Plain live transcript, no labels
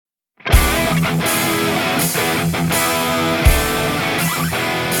All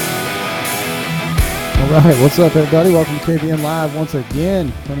right, what's up, everybody? Welcome to KBN Live once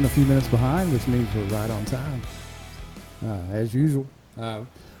again. Running a few minutes behind, which means we're right on time, as usual. I'm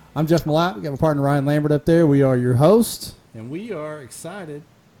Jeff Malott. We got my partner Ryan Lambert up there. We are your hosts, and we are excited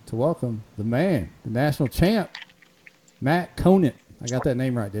to welcome the man, the national champ, Matt Conant. I got that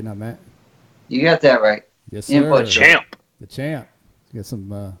name right, didn't I, Matt? You got that right. Yes, sir. Input champ. The champ. You got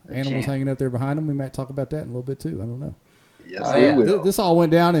some animals hanging up there behind him. We might talk about that in a little bit too. I don't know. Yes, we will. This all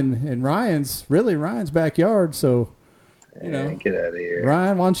went down in Ryan's backyard. So, get out of here,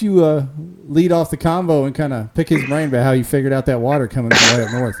 Ryan. Why don't you lead off the convo and kind of pick his brain about how you figured out that water coming from way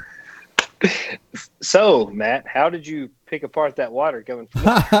up north. So, Matt, how did you pick apart that water coming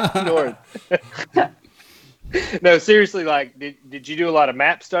from north? No, seriously. Like, did you do a lot of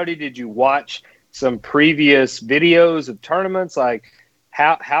map study? Did you watch some previous videos of tournaments? Like,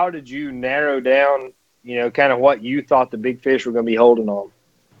 how did you narrow down? Kind of what you thought the big fish were going to be holding on.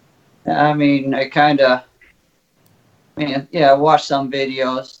 I mean, I watched some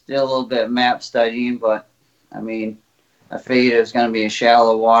videos, did a little bit of map studying, but I mean, I figured it was going to be a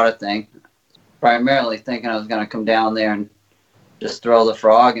shallow water thing. Primarily thinking I was going to come down there and just throw the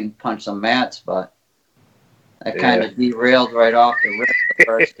frog and punch some mats, but I kind of derailed right off the rip the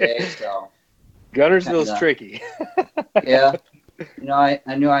first day. So Gunnersville's tricky. Yeah. I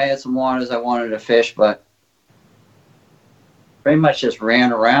knew I had some waters I wanted to fish, but pretty much just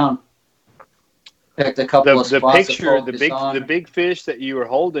ran around. Picked a couple of spots to focus on. The big fish that you were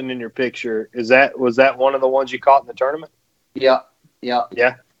holding in your picture, was that one of the ones you caught in the tournament? Yeah. Yeah.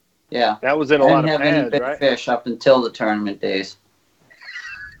 That was in a lot of pads, right? I didn't have any big fish up until the tournament days.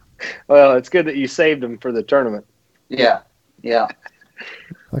 Well, it's good that you saved them for the tournament. Yeah.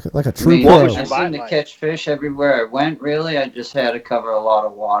 Like a true pro. I seemed to catch fish everywhere I went, really. I just had to cover a lot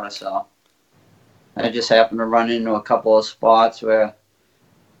of water, so I just happened to run into a couple of spots where it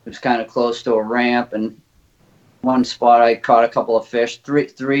was kind of close to a ramp, and one spot I caught a couple of fish,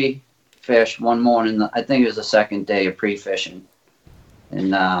 three fish one morning. I think it was the second day of pre-fishing.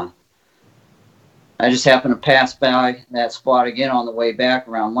 And I just happened to pass by that spot again on the way back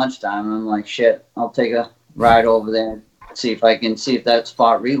around lunchtime, and I'm like, shit, I'll take a ride over there and see if that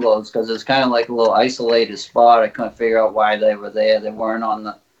spot reloads, because it's kind of like a little isolated spot. I couldn't figure out why they were there. They weren't on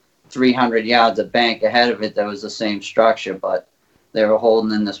the 300 yards of bank ahead of it that was the same structure, but they were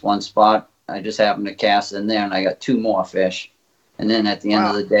holding in this one spot. I just happened to cast in there, and I got two more fish. And then at the end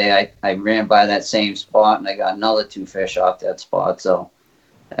of the day, I ran by that same spot, and I got another two fish off that spot. So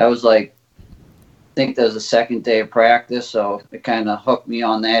that was like, I think that was the second day of practice, so it kind of hooked me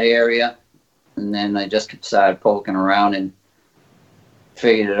on that area. And then I just started poking around and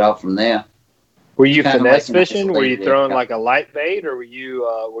figured it out from there. Were you finesse fishing? Were you throwing like a light bait, or were you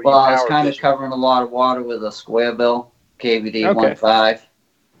I was kind of covering a lot of water with a square bill, KVD 1.5,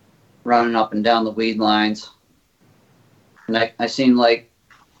 running up and down the weed lines. And I seemed like,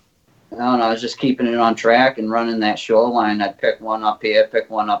 I don't know, I was just keeping it on track and running that shoreline. I'd pick one up here, pick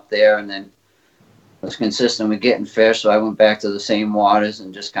one up there, and then was consistent with getting fish. So I went back to the same waters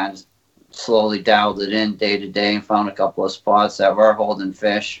and just kind of slowly dialed it in day to day and found a couple of spots that were holding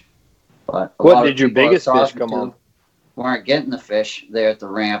fish. But what did your biggest fish come on? Weren't getting the fish there at the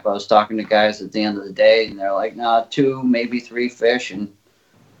ramp. I was talking to guys at the end of the day, and they're like, "No, 2, maybe 3 fish." And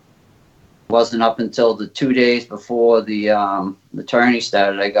wasn't up until the 2 days before the tourney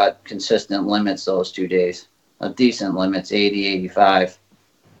started I got consistent limits those 2 days. Decent limits, 80, 85.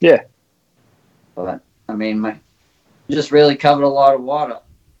 Yeah. But I mean, just really covered a lot of water.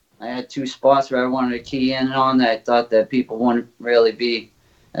 I had 2 spots where I wanted to key in on that I thought that people wouldn't really be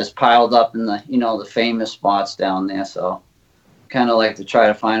as piled up in the, the famous spots down there. So kind of like to try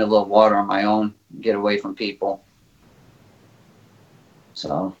to find a little water on my own, get away from people.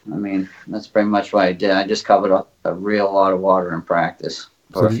 So, I mean, that's pretty much what I did. I just covered a real lot of water in practice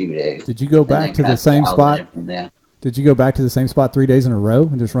for a few days. Did you go back to the same spot? Did you go back to the same spot 3 days in a row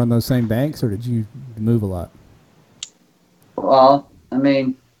and just run those same banks, or did you move a lot? Well, I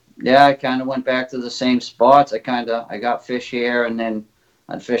mean, yeah, I kind of went back to the same spots. I got fish here, and then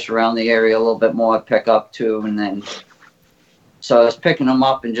I'd fish around the area a little bit more, I'd pick up too, and then, so I was picking them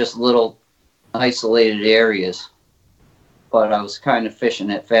up in just little isolated areas, but I was kind of fishing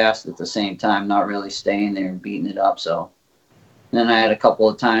it fast at the same time, not really staying there and beating it up. So then I had a couple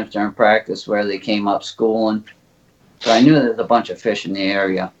of times during practice where they came up schooling, so I knew there was a bunch of fish in the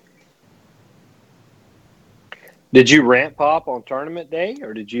area. Did you ramp pop on tournament day,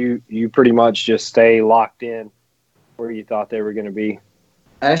 or did you pretty much just stay locked in where you thought they were going to be?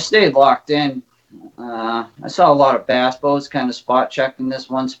 I stayed locked in. I saw a lot of bass boats kind of spot checking this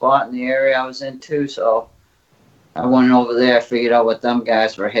one spot in the area I was in too. So I went over there, figured out what them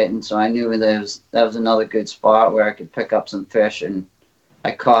guys were hitting. So I knew that was another good spot where I could pick up some fish, and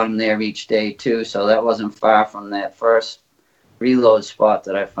I caught them there each day too. So that wasn't far from that first reload spot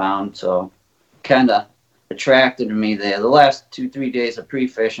that I found. So kind of attracted me there. The last 2-3 days of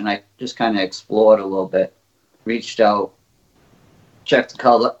pre-fishing, I just kind of explored a little bit, reached out, checked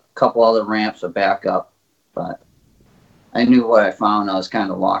a couple other ramps for backup, but I knew what I found. I was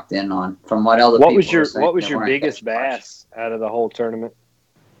kind of locked in on from what other people were saying. What was your biggest bass out of the whole tournament?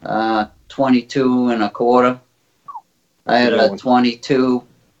 22 and a quarter. I had a 22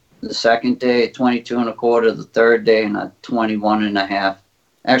 the second day, 22 and a quarter the third day, and a 21 and a half.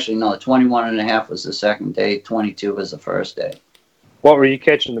 Actually, no, 21 and a half was the second day, 22 was the first day. What were you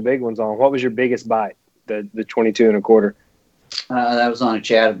catching the big ones on? What was your biggest bite? The 22 and a quarter. That was on a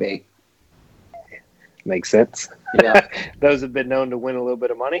chatterbait. Makes sense. Yeah. Those have been known to win a little bit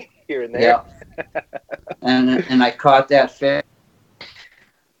of money here and there. Yeah. and I caught that fish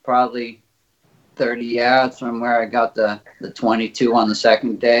probably 30 yards from where I got the 22 on the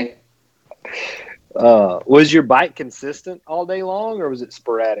second day. Was your bite consistent all day long, or was it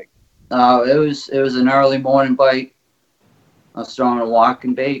sporadic? It was an early morning bite. I was throwing a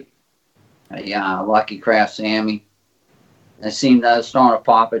walking bait. Lucky Craft Sammy. I was throwing a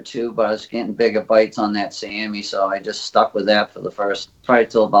popper too, but I was getting bigger bites on that Sammy, so I just stuck with that for the first, probably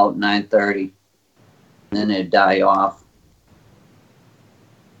till about 9:30. And then it'd die off.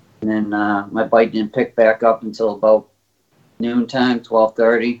 And then my bite didn't pick back up until about noontime,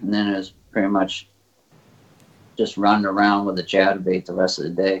 12:30, and then it was pretty much just running around with the chatterbait the rest of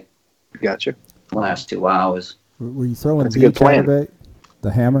the day. Gotcha. Last 2 hours. Were you throwing That's a good plan. chatterbait?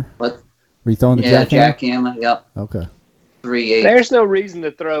 The hammer? What? Were you throwing the jackhammer? Jackhammer, yep. Okay. 3/8. There's no reason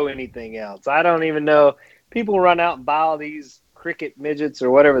to throw anything else. I don't even know. People run out and buy all these cricket midgets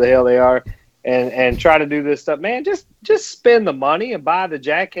or whatever the hell they are and try to do this stuff. Man, just spend the money and buy the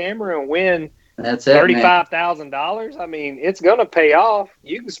jackhammer and win That's it, $35,000. I mean, it's going to pay off.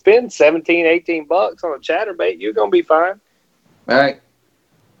 You can spend $17, $18 on a chatterbait. You're going to be fine. Right.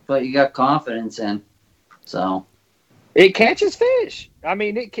 But you got confidence in. So. It catches fish. I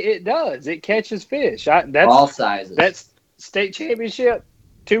mean, it does. It catches fish. That's all sizes. That's state championship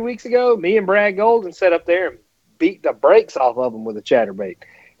 2 weeks ago. Me and Brad Golden sat up there and beat the brakes off of them with a chatterbait.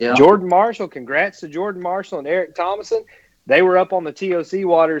 Yeah. Jordan Marshall, congrats to Jordan Marshall and Eric Thomason. They were up on the TOC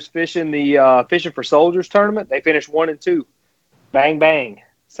waters fishing the Fishing for Soldiers tournament. They finished 1 and 2. Bang bang.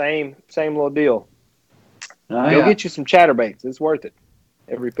 Same little deal. Go get you some chatterbaits. It's worth it.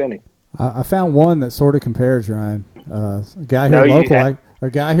 Every penny. I found one that sort of compares, Ryan. A guy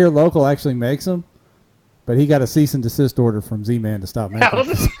here local actually makes them, but he got a cease and desist order from Z-Man to stop making them.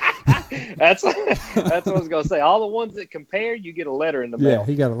 That's what I was going to say. All the ones that compare, you get a letter in the mail. Yeah,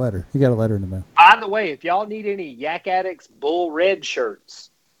 he got a letter. He got a letter in the mail. By the way, if y'all need any Yak Addicts Bull Red shirts,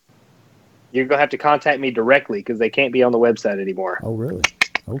 you're going to have to contact me directly because they can't be on the website anymore. Oh, really?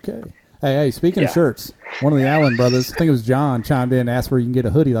 Okay. Hey, speaking of shirts, one of the Allen brothers, I think it was John, chimed in and asked where you can get a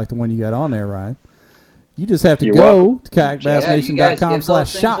hoodie like the one you got on there, Ryan. You just have to go to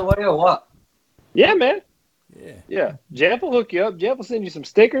kayakbassnation.com/shop. Yeah, man. Yeah. Jeff will hook you up. Jeff will send you some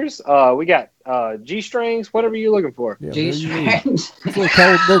stickers. We got G-strings, whatever you're looking for. Yeah, G-strings. It's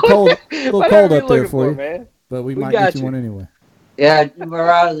a little cold up there for you, man. But we might get you one anyway. Yeah, we're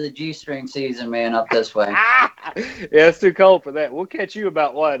out of the G-string season, man, up this way. Yeah, it's too cold for that. We'll catch you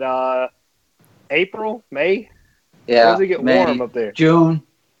about what, April, May? Yeah. When does it get warm up there? June.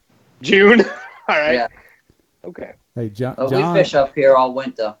 All right. Yeah. Okay. Hey, John. We fish up here all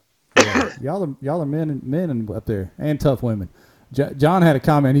winter. Yeah, y'all are men up there and tough women. John had a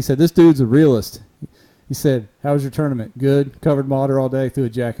comment. He said, "This dude's a realist." He said, "How was your tournament? Good. Covered water all day through a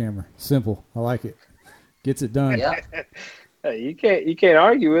jackhammer. Simple. I like it. Gets it done." Yeah. Hey, you can't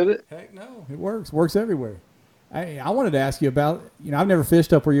argue with it. Heck no, it works. Works everywhere. I wanted to ask you about. I've never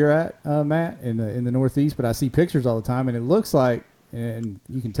fished up where you're at, Matt, in the Northeast, but I see pictures all the time, and it looks like, and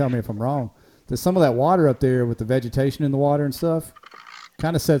you can tell me if I'm wrong, that some of that water up there with the vegetation in the water and stuff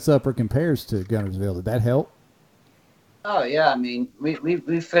kind of sets up or compares to Guntersville. Did that help? Oh yeah, I mean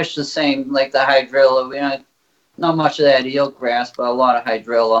we fish the same, like the hydrilla. Not much of that eelgrass, but a lot of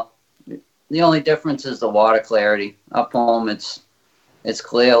hydrilla. The only difference is the water clarity. Up home, it's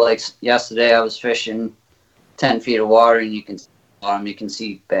clear. Like yesterday, I was fishing 10 feet of water, and you can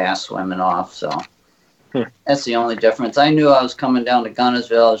see bass swimming off. So that's the only difference. I knew I was coming down to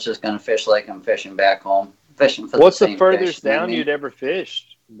Guntersville. I was just going to fish like I'm fishing back home. Fishing for What's the the same furthest fish, down you'd ever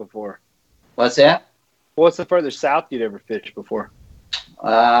fished before? What's that? What's the furthest south you'd ever fished before?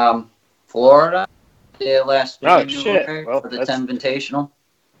 Florida. Yeah, last Oh, January shit. Well, for the that's 10 Invitational.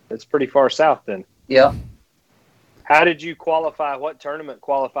 pretty far south then. Yep. How did you qualify? What tournament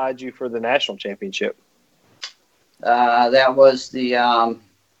qualified you for the national championship? That was the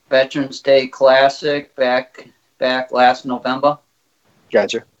Veterans Day Classic back last November.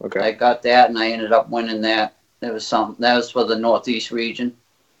 Gotcha. Okay. I got that, and I ended up winning that. That was for the Northeast region.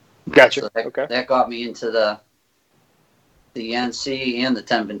 Gotcha. So Okay. that got me into the NC and the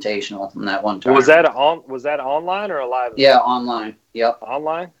 10 Invitational in that one time. Was that online or a live event? Yeah, online. Yep.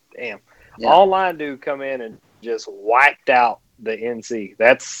 Online? Damn. Yeah. Online dude come in and just wiped out the NC.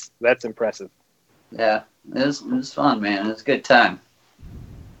 That's impressive. Yeah, it was fun, man. It was a good time.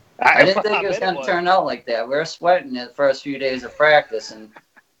 I didn't think it was going to turn out like that. We were sweating the first few days of practice, and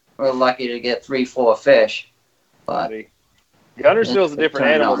we were lucky to get 3-4 fish. But Guntersville's a different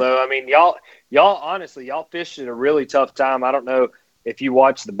animal, though. I mean, y'all honestly, y'all fished at a really tough time. I don't know if you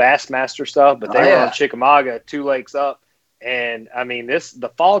watch the Bassmaster stuff, but they were on Chickamauga, 2 lakes up. And, I mean,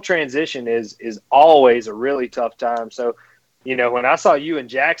 the fall transition is always a really tough time. So, you know, when I saw you and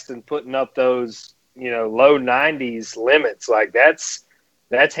Jackson putting up those, you know, low 90s limits, like that's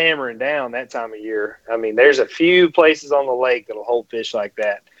hammering down that time of year. I mean, there's a few places on the lake that'll hold fish like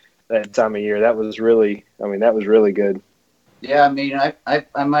that time of year. That was really good. Yeah, I mean,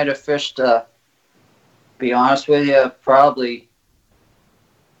 I might have fished, be honest with you, probably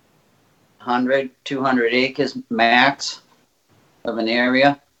 100, 200 acres max of an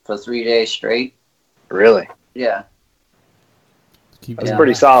area for 3 days straight. Really? Yeah. That's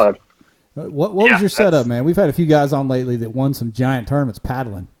pretty solid. What was your setup, man? We've had a few guys on lately that won some giant tournaments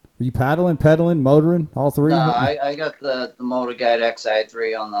paddling. Were you paddling, pedaling, motoring, all three? No, I got the Motor Guide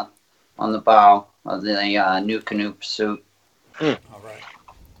XI3 on the bow of the new canoe pursuit. All right.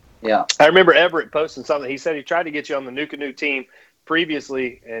 Yeah. I remember Everett posting something. He said he tried to get you on the new canoe team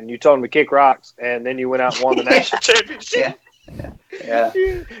previously, and you told him to kick rocks, and then you went out and won the national championship. Yeah.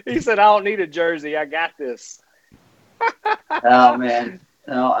 He said, "I don't need a jersey. I got this." Oh man,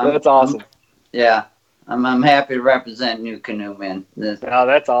 no, that's awesome. I'm happy to represent New Canoe, man.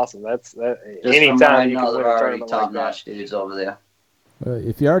 That's awesome. That's anytime you can win a tournament top notch dudes over there.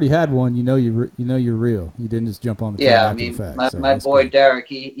 If you already had one, you know you're real. You didn't just jump on the I mean, my boy good. Derek,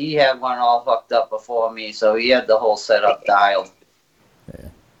 he had one all hooked up before me, so he had the whole setup dialed. Yeah.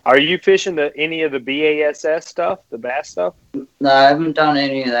 Are you fishing any of the BASS stuff, the bass stuff? No, I haven't done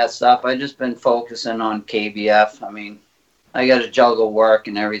any of that stuff. I just been focusing on KBF. I mean, I got to juggle work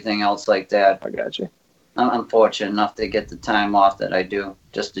and everything else like that. I got you. I'm fortunate enough to get the time off that I do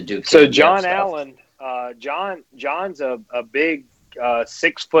just to do KBF So John stuff. Allen, John's a big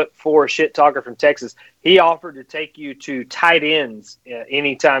 6'4" shit talker from Texas. He offered to take you to Tight Ends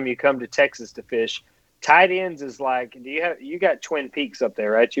anytime you come to Texas to fish. Tight Ends is like, you got Twin Peaks up there,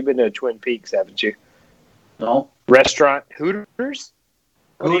 right? You've been to Twin Peaks, haven't you? No. Restaurant Hooters?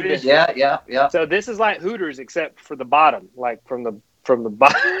 Hooters, yeah. So this is like Hooters except for the bottom, like from the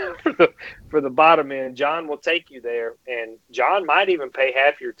bottom for the bottom end. John will take you there, and John might even pay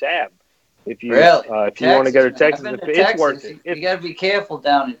half your tab if you really? If you want to go to Texas. It's worth it. You got to be careful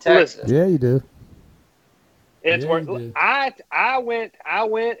down in Texas. Yeah, you do. It's worth it. I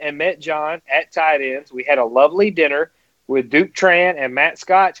went and met John at Tight Ends. We had a lovely dinner with Duke Tran and Matt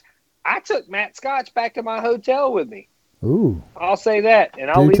Scotch. I took Matt Scotch back to my hotel with me. Ooh. I'll say that,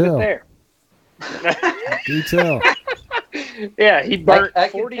 and I'll leave it there. Do tell. Yeah, he burnt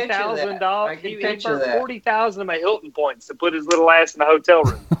 $40,000. He burnt 40,000 of my Hilton points to put his little ass in the hotel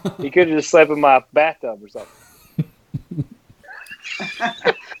room. He could have just slept in my bathtub or something.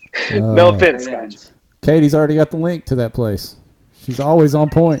 No offense, Scotch. Katie's already got the link to that place. She's always on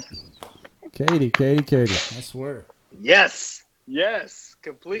point. Katie. I swear. Yes,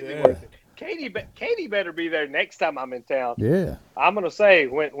 completely worth it. Katie better be there next time I'm in town. Yeah. I'm gonna say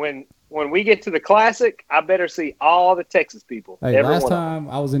when we get to the Classic, I better see all the Texas people. Hey, last time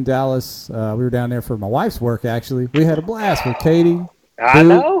I was in Dallas, we were down there for my wife's work. Actually, we had a blast with Katie. I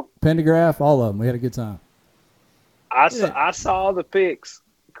know. Pendergraph, all of them. We had a good time. I saw the pics.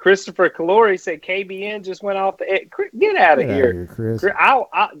 Christopher Calori said KBN just went off the edge. Get out of here, Chris.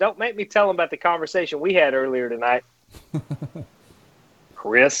 Don't make me tell him about the conversation we had earlier tonight.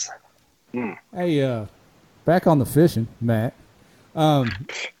 Chris. Hey, back on the fishing, Matt.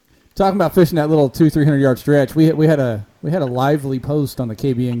 Talking about fishing that little 200-300 yard stretch. We had a lively post on the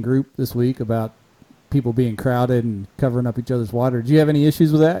KBN group this week about people being crowded and covering up each other's water. Did you have any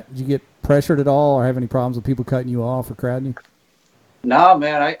issues with that? Did you get pressured at all, or have any problems with people cutting you off or crowding you? No,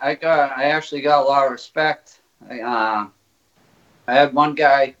 man. I actually got a lot of respect. I had one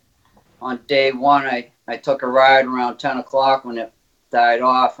guy on day one. I took a ride around 10 o'clock when died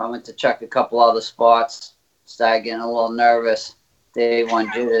off. I went to check a couple other spots. Started getting a little nervous. Day one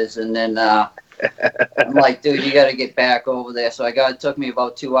jitters, and then I'm like, dude, you got to get back over there. So it took me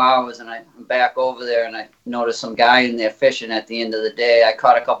about 2 hours, and I'm back over there, and I noticed some guy in there fishing at the end of the day. I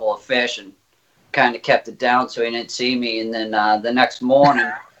caught a couple of fish and kind of kept it down so he didn't see me. And then the next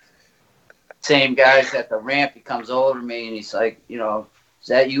morning, same guy's at the ramp. He comes over to me, and he's like, is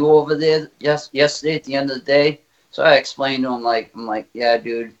that you over there? Yesterday at the end of the day. So I explained to him, I'm like, yeah,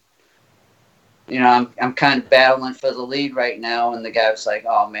 dude. I'm kind of battling for the lead right now. And the guy was like,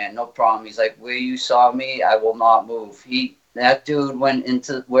 oh, man, no problem. He's like, where you saw me, I will not move. That dude went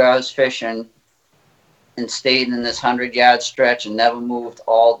into where I was fishing and stayed in this 100-yard stretch and never moved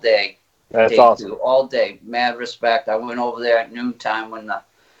all day. That's awesome. All day. Mad respect. I went over there at noontime when the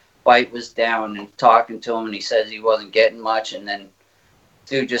bite was down and talking to him, and he says he wasn't getting much. And then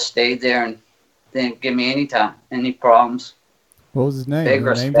dude just stayed there and didn't give me any problems. What was his name? Big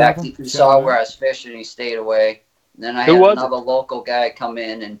respect. He saw where I was fishing. He stayed away. And then I had another local guy come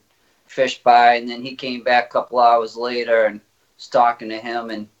in and fish by, and then he came back a couple hours later and was talking to him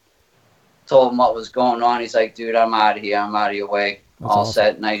and told him what was going on. He's like, dude, I'm out of here. I'm out of your way. That's all awesome.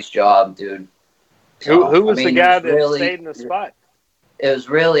 Set. Nice job, dude. Who was the guy that stayed in the spot? It was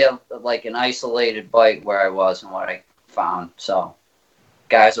really like an isolated bite where I was and what I found. So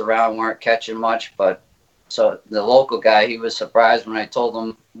guys around weren't catching much, but so the local guy, he was surprised when I told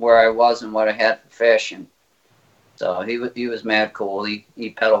him where I was and what I had for fish, and so he was mad cool. He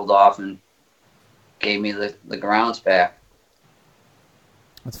pedaled off and gave me the grounds back.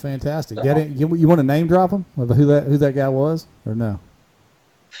 That's fantastic. So, You want to name drop him? Who that guy was, or no?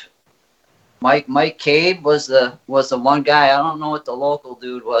 Mike Cabe was the one guy. I don't know what the local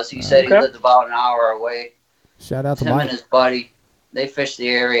dude was. He said he lived about an hour away. Shout out to him Mike. And his buddy. They fished the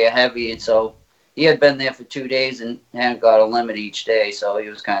area heavy, and so he had been there for 2 days and hadn't got a limit each day, so he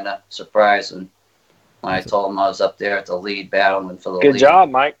was kind of surprised when I told him I was up there at the lead battling for the lead. Good job,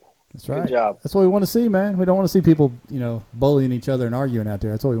 Mike. That's right. Good job. That's what we want to see, man. We don't want to see people, bullying each other and arguing out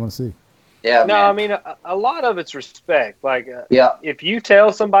there. That's what we want to see. Yeah. No, man. I mean, a lot of it's respect. Like, yeah. If you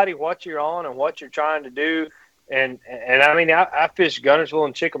tell somebody what you're on and what you're trying to do, and I mean, I fished Guntersville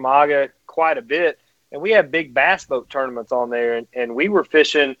and Chickamauga quite a bit, and we have big bass boat tournaments on there, and we were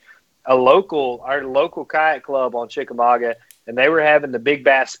fishing our local kayak club on Chickamauga, and they were having the Big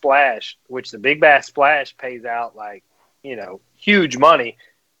Bass Splash, which the Big Bass Splash pays out huge money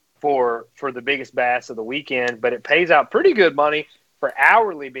for the biggest bass of the weekend, but it pays out pretty good money for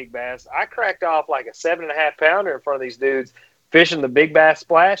hourly big bass. I cracked off like a 7.5 pounder in front of these dudes fishing the Big Bass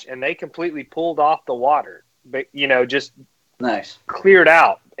Splash, and they completely pulled off the water, but just nice, cleared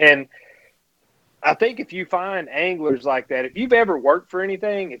out. And I think if you find anglers like that, if you've ever worked for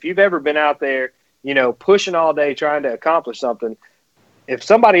anything, if you've ever been out there, pushing all day trying to accomplish something, if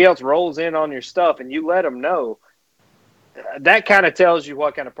somebody else rolls in on your stuff and you let them know, that kind of tells you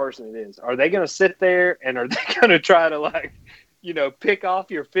what kind of person it is. Are they going to sit there and are they going to try to pick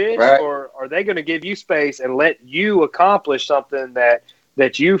off your fish, right, or are they going to give you space and let you accomplish something that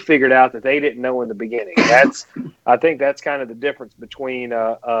you figured out that they didn't know in the beginning? I think that's kind of the difference between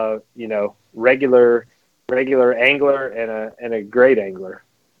regular angler and a great angler,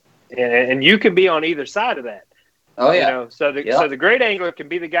 and you can be on either side of that. Oh yeah. So the great angler can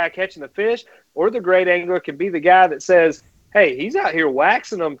be the guy catching the fish, or the great angler can be the guy that says, "Hey, he's out here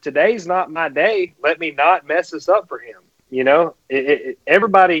waxing them. Today's not my day. Let me not mess this up for him."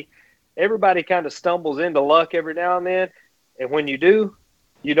 Everybody kind of stumbles into luck every now and then, and when you do,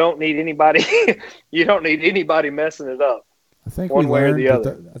 you don't need anybody. You don't need anybody messing it up. I think one way or the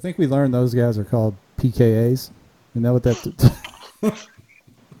other. I think we learned those guys are called PKAs. You know what that?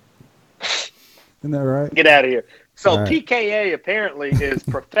 Isn't that right? Get out of here. So right. PKA apparently is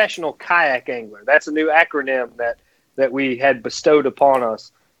Professional Kayak Angler. That's a new acronym that we had bestowed upon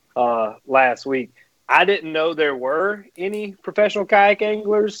us last week. I didn't know there were any professional kayak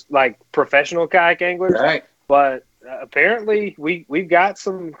anglers, like professional kayak anglers. Right. But apparently we've got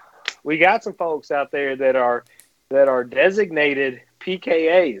some folks out there that are designated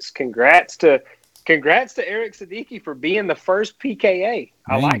PKAs. Congrats to Eric Siddiqui for being the first PKA.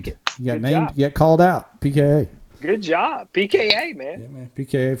 I like it. You got named, you got called out. PKA. Good job. PKA, man. Yeah, man.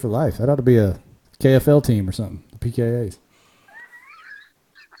 PKA for life. That ought to be a KFL team or something. The PKAs.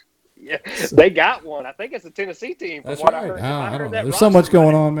 Yeah, they got one. I think it's a Tennessee team. That's right. I don't know. There's so much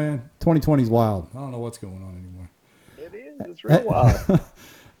going on, man. 2020 is wild. I don't know what's going on anymore. It is. It's real wild.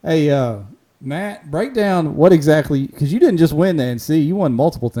 Hey, Matt, break down what exactly, because you didn't just win the NC. You won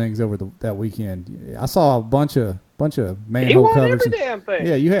multiple things over that weekend. I saw a bunch of manhole covers. Every damn thing.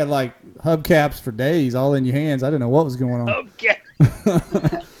 Yeah, you had like hubcaps for days all in your hands. I didn't know what was going on. Okay.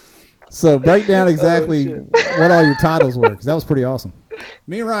 So break down exactly shit. what all your titles were, because that was pretty awesome.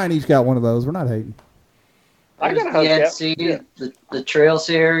 Me and Ryan each got one of those. We're not hating. I got a The hubcap. NC, Yeah. the Trail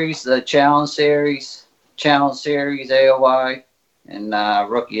Series, the Challenge Series, AOY, and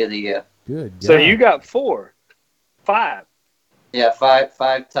Rookie of the Year. Good. So God. you got 5. Yeah,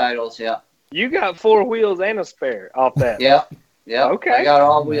 five titles. Yeah, You got 4 wheels and a spare off that. yeah. Okay. I got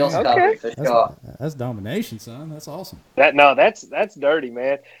all Oh, wheels man. covered for That's, sure. that's domination, son. That's awesome. That's dirty,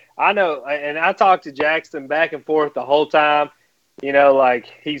 man. I know, and I talked to Jackson back and forth the whole time. You know, like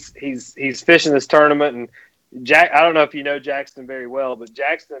he's fishing this tournament, and Jack. I don't know if you know Jackson very well, but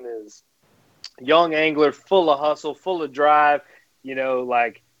Jackson is a young angler, full of hustle, full of drive. You know,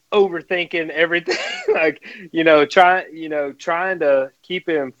 like overthinking everything, like trying to keep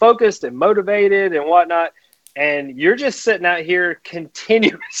him focused and motivated and whatnot. And you're just sitting out here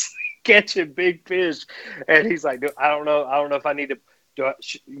continuously catching big fish, and he's like, I don't know if I need to. Do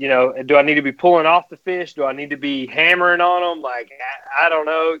I need to be pulling off the fish? Do I need to be hammering on them? Like, I don't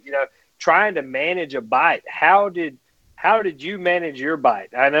know. Trying to manage a bite. How did you manage your bite?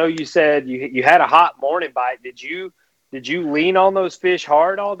 I know you said you had a hot morning bite. Did you lean on those fish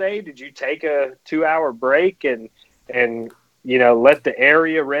hard all day? Did you take a 2-hour break and let the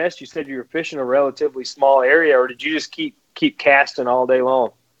area rest? You said you were fishing a relatively small area, or did you just keep casting all day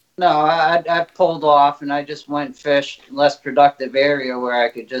long? No, I pulled off and I just went and fished less productive area where I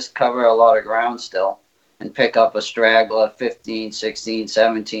could just cover a lot of ground still and pick up a straggler, 15, 16,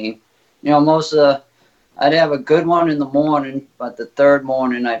 17. I'd have a good one in the morning, but the third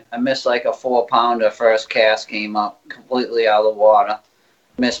morning I missed like a 4-pounder. First cast came up completely out of the water.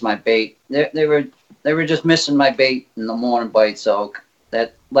 Missed my bait. They were just missing my bait in the morning bite. So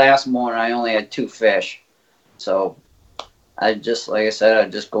that last morning I only had 2 fish. So like I said,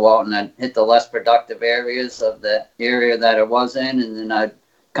 I'd just go out and I'd hit the less productive areas of the area that I was in, and then I'd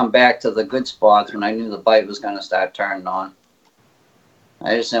come back to the good spots when I knew the bite was going to start turning on.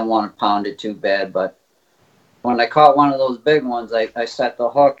 I just didn't want to pound it too bad, but when I caught one of those big ones, I set the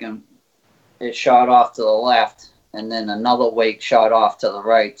hook and it shot off to the left, and then another wake shot off to the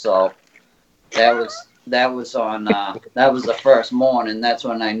right. So that was the first morning. That's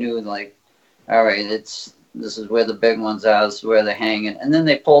when I knew, like, all right, this is where the big ones are. This is where they're hanging. And then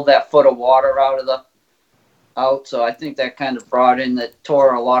they pulled that foot of water out. So I think that kind of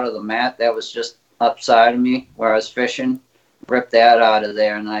tore a lot of the mat that was just upside of me where I was fishing, ripped that out of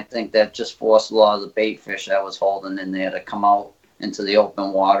there. And I think that just forced a lot of the bait fish that I was holding in there to come out into the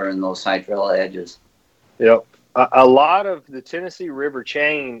open water and those hydrilla edges. Yep. A lot of the Tennessee River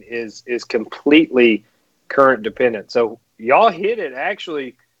chain is completely current dependent. So y'all hit it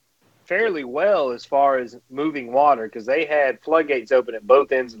actually fairly well as far as moving water, because they had floodgates open at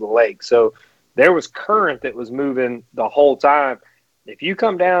both ends of the lake. So there was current that was moving the whole time. If you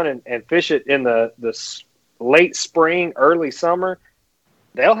come down and fish it in the late spring, early summer,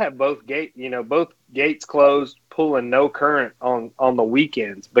 they'll have both gates closed, pulling no current on the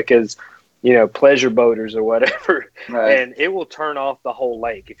weekends because, pleasure boaters or whatever. Right. And it will turn off the whole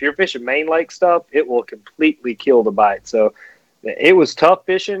lake. If you're fishing main lake stuff, it will completely kill the bite. So it was tough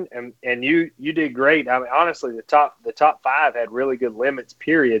fishing, and you did great. I mean, honestly, the top 5 had really good limits,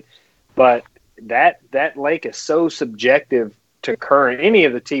 period. But that lake is so subjective to current. Any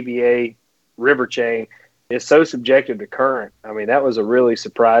of the TVA river chain is so subjective to current. I mean, that was a really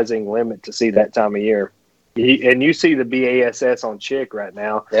surprising limit to see that time of year. And you see the BASS on Chick right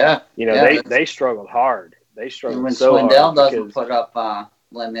now. Yeah. They struggled hard. They struggled when so Swindell hard. doesn't put up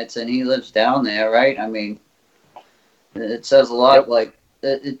limits, and he lives down there, right? I mean, it says a lot. Yep. Like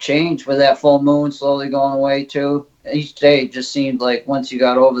it changed with that full moon slowly going away too. Each day it just seemed like once you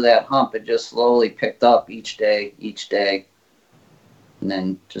got over that hump, it just slowly picked up each day, and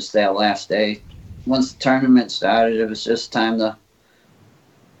then just that last day, once the tournament started, it was just time to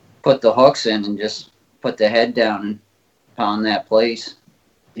put the hooks in and just put the head down and pound that place.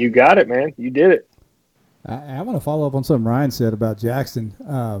 You got it, man. You did it. I want to follow up on something Ryan said about Jackson.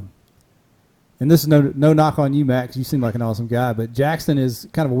 And this is no knock on you, Matt, because you seem like an awesome guy. But Jackson is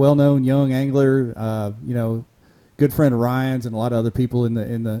kind of a well-known young angler. Good friend of Ryan's and a lot of other people in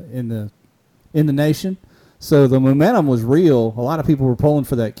the nation. So the momentum was real. A lot of people were pulling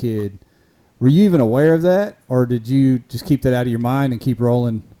for that kid. Were you even aware of that, or did you just keep that out of your mind and keep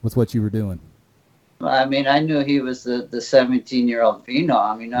rolling with what you were doing? I mean, I knew he was the 17-year-old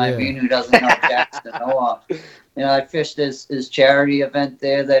phenom. I mean, who doesn't know Jackson Noah? I fished his charity event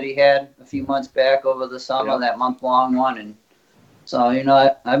there that he had a few months back over the summer, that month-long one. And so,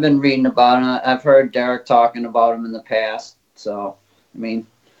 I've been reading about him. I've heard Derek talking about him in the past. So, I mean,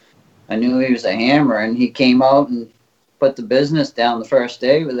 I knew he was a hammer, and he came out and put the business down the first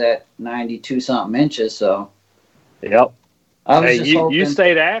day with that 92 something inches. So Yep. I was Hey, just you hoping.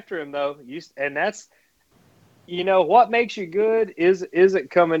 stayed after him though. And that's what makes you good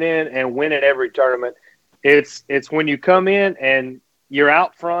isn't coming in and winning every tournament. It's when you come in and you're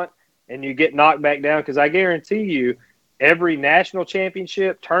out front and you get knocked back down. Because I guarantee you, every national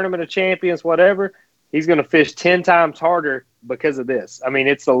championship, tournament of champions, whatever, he's going to fish 10 times harder because of this. I mean,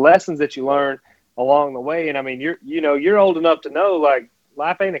 it's the lessons that you learn along the way. And I mean, you're old enough to know, like,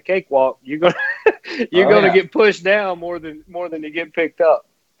 life ain't a cakewalk. You're gonna get pushed down more than you get picked up,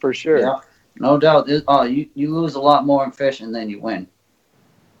 for sure. Yeah, no doubt. You lose a lot more in fishing than you win.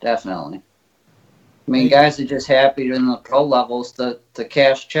 Definitely. I mean, guys are just happy in the pro levels to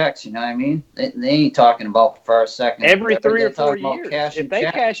cash checks. You know what I mean? They ain't talking about first, second. Every 3 or They're 4 talking about years. cash If and they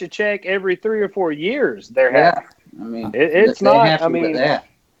check. cash a check every 3 or 4 years, they're Yeah, happy. I mean, It's they're not. happy I mean, with that.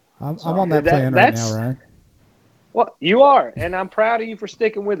 I'm on that plan right now, Ryan. Well, you are, and I'm proud of you for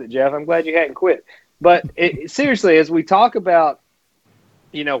sticking with it, Jeff. I'm glad you hadn't quit. But seriously, as we talk about,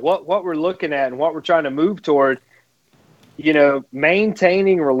 what we're looking at and what we're trying to move toward,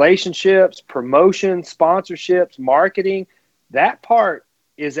 maintaining relationships, promotion, sponsorships, marketing, that part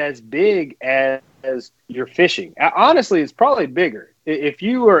is as big as your fishing. Honestly, it's probably bigger. If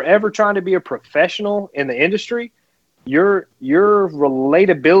you are ever trying to be a professional in the industry, your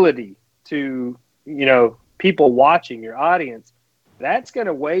relatability to, people watching, your audience, that's going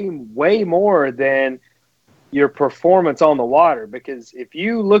to weigh way more than your performance on the water. Because if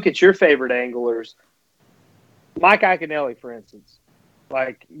you look at your favorite anglers, Mike Iaconelli, for instance,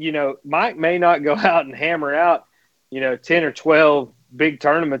 like, Mike may not go out and hammer out, 10 or 12 big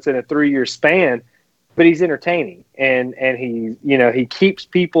tournaments in a 3-year span, but he's entertaining and he, he keeps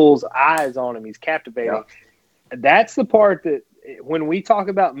people's eyes on him. He's captivating. Yeah. That's the part that when we talk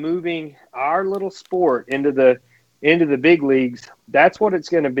about moving our little sport into the big leagues, that's what it's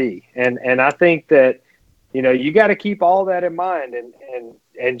going to be. And I think that, you got to keep all that in mind.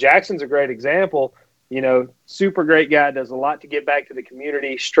 And Jackson's a great example. Super great guy, does a lot to get back to the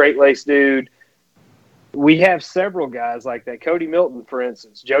community, straight-laced dude. We have several guys like that. Cody Milton, for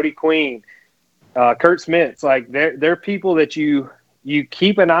instance, Jody Queen, Kurt Smits. Like, they're people that you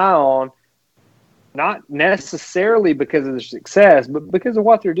keep an eye on, not necessarily because of their success, but because of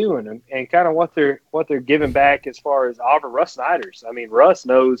what they're doing and kind of what they're giving back as far as Russ Snyders. I mean, Russ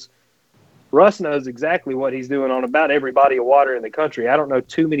knows exactly what he's doing on about every body of water in the country. I don't know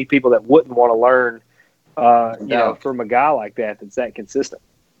too many people that wouldn't want to learn, from a guy like that's that consistent.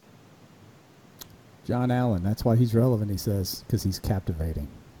 John Allen, that's why he's relevant, he says, because he's captivating.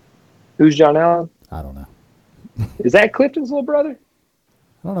 Who's John Allen? I don't know. Is that Clifton's little brother?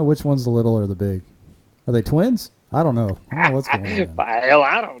 I don't know which one's the little or the big. Are they twins? I don't know. I don't know what's going on. Hell,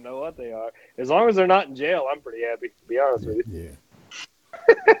 I don't know what they are. As long as they're not in jail, I'm pretty happy, to be honest with you.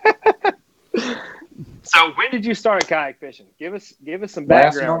 Yeah. So when did you start kayak fishing? Give us some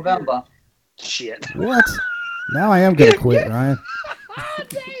background. Last November. Shit. What? Now I am going to quit, Ryan.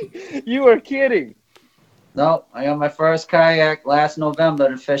 You are kidding. No, I got my first kayak last November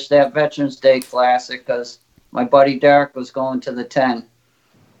to fish that Veterans Day Classic because my buddy Derek was going to the 10.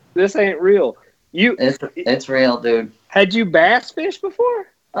 This ain't real. It's real, dude. Had you bass fished before?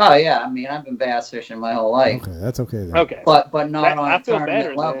 Oh yeah, I mean I've been bass fishing my whole life. Okay, that's okay then. Okay, but not on a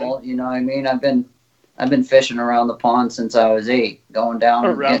tournament level. Then. You know what I mean? I've been fishing around the pond since I was 8, going down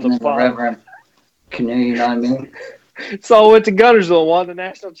and getting in the river and canoe. You know what I mean? So I went to Guntersville and won the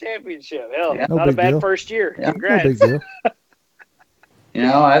national championship. Hell, yeah. Not a bad deal. First year. Yeah. Congrats. No big deal. You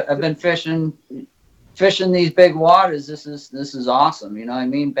know, I've been fishing these big waters. This is awesome. You know what I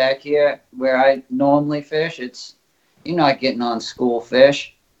mean? Back here where I normally fish, you're not getting on school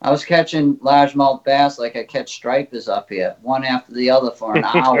fish. I was catching largemouth bass like I catch stripers up here, one after the other for an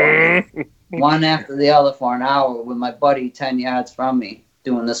hour. One after the other for an hour with my buddy 10 yards from me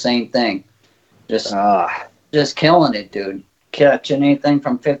doing the same thing. Just killing it, dude. Catching anything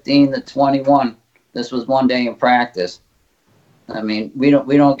from 15 to 21. This was one day in practice. I mean, we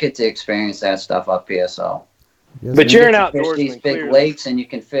don't get to experience that stuff up here, so. Yes, but you're an outdoorsman. Fish these big lakes, and you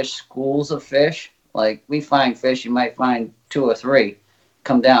can fish schools of fish. Like, we find fish, you might find 2 or 3.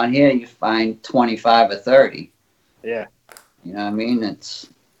 Come down here, you find 25 or 30. Yeah. You know what I mean? It's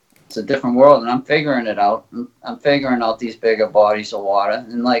a different world, and I'm figuring it out. I'm figuring out these bigger bodies of water.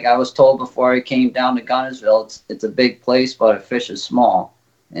 And like I was told before I came down to Guntersville, it's a big place, but the fish is small.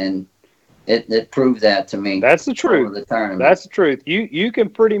 And it proved that to me. That's the truth. The tournament. That's the truth. You can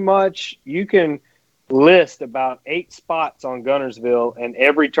pretty much list about 8 spots on Guntersville, and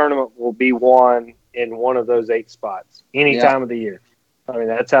every tournament will be won in one of those 8 spots any time of the year. I mean,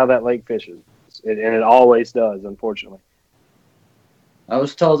 that's how that lake fishes, and it always does, unfortunately. I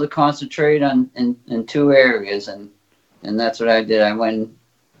was told to concentrate in two areas, and that's what I did. I went and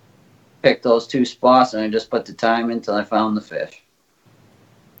picked those two spots, and I just put the time in until I found the fish.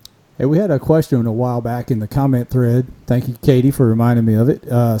 Hey, we had a question a while back in the comment thread. Thank you, Katie, for reminding me of it.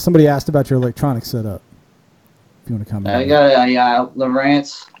 Somebody asked about your electronic setup. If you want to comment. I got a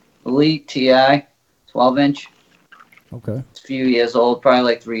Lowrance Elite TI, 12-inch. Okay. It's a few years old, probably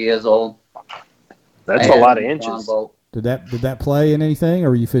like 3 years old. That's a lot of inches. Did that play in anything, or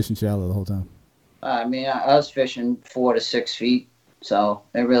were you fishing shallow the whole time? I mean, I was fishing 4 to 6 feet, so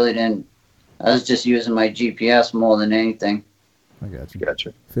it really didn't. I was just using my GPS more than anything. I got you.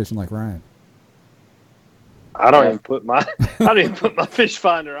 Gotcha. Fishing like Ryan. I don't even put my fish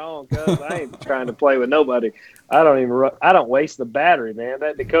finder on, cuz I ain't trying to play with nobody. I don't waste the battery, man.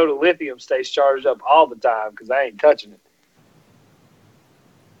 That Dakota Lithium stays charged up all the time because I ain't touching it.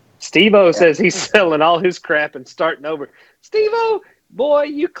 Steve-O says he's selling all his crap and starting over. Steve-O, boy,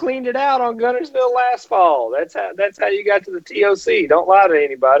 you cleaned it out on Guntersville last fall. That's how you got to the TOC. Don't lie to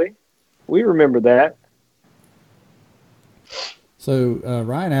anybody. We remember that. So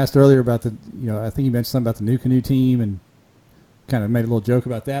Ryan asked earlier about I think you mentioned something about the new canoe team and kind of made a little joke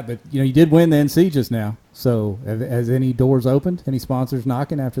about that. But you did win the NC just now. So has any doors opened? Any sponsors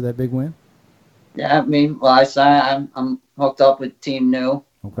knocking after that big win? Yeah, I mean, well, I'm hooked up with Team New.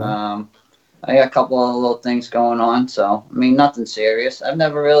 Okay. I got a couple of little things going on. So I mean, nothing serious. I've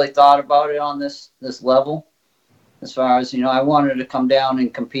never really thought about it on this level. As far as I wanted to come down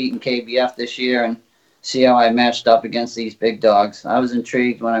and compete in KBF this year and see how I matched up against these big dogs. I was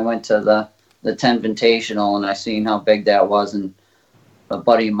intrigued when I went to the 10 Invitational and I seen how big that was, and a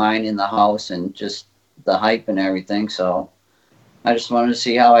buddy of mine in the house and just the hype and everything. So I just wanted to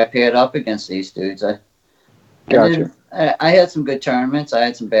see how I paired up against these dudes. Gotcha. I had some good tournaments. I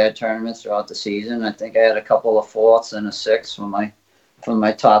had some bad tournaments throughout the season. I think I had a couple of fourths and a sixth from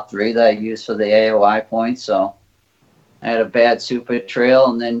my top three that I used for the AOI points. So I had a bad super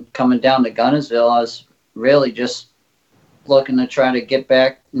trail, and then coming down to Guntersville, I was really just looking to try to get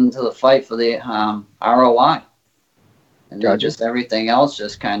back into the fight for the ROI. And then just everything else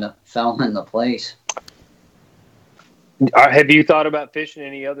just kind of fell into place. Have you thought about fishing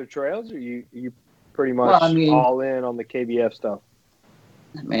any other trails, or you pretty much all in on the KBF stuff?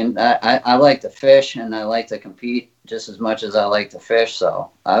 I mean, I like to fish and I like to compete just as much as I like to fish. So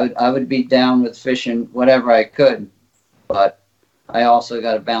I would be down with fishing whatever I could, but I also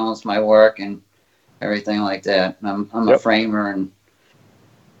got to balance my work and everything like that. I'm a framer, and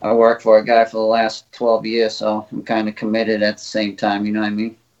I worked for a guy for the last 12 years, so I'm kind of committed at the same time, you know what I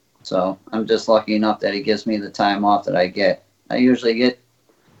mean? So I'm just lucky enough that he gives me the time off that I get. I usually get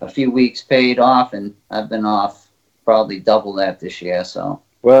a few weeks paid off, and I've been off probably double that this year. So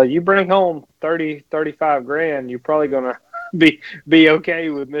well, you bring home 35 grand, you're probably gonna be okay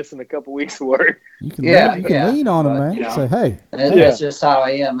with missing a couple weeks of work. You can lean on him, man. Say, hey, that's just how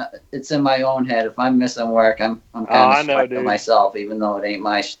I am. It's in my own head. If I'm missing work, I'm kind of sweating myself, even though it ain't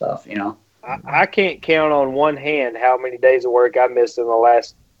my stuff, I can't count on one hand how many days of work I missed in the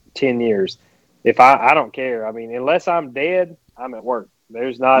last 10 years. If I don't care. I mean, unless I'm dead, I'm at work.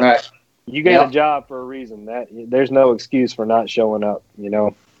 There's not. Right. You get a job for a reason. There's no excuse for not showing up.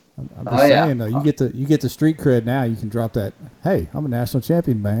 I'm just saying though, you get the street cred now. You can drop that. Hey, I'm a national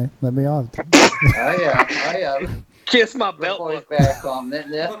champion, man. Let me on. Oh yeah. Kiss my belt. Boys back home.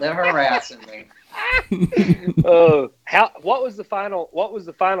 They're harassing me. What was the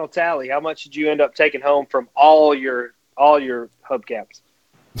final tally? How much did you end up taking home from all your hubcaps?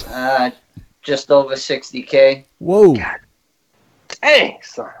 Just over $60K. Whoa. God. Dang,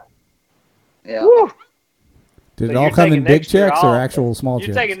 son. Yeah. Woo. Did it all come in big checks or actual small checks?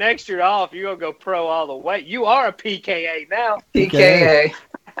 You're taking next year off. You're going to go pro all the way. You are a PKA now. PKA.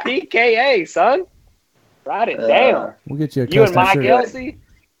 PKA, son. Write it down. We'll get you a You and Mike shirt. Elsey,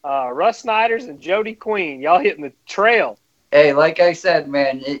 Russ Snyders, and Jody Queen. Y'all hitting the trail. Hey, like I said,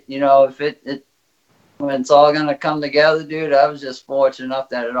 man, when it's all going to come together, dude, I was just fortunate enough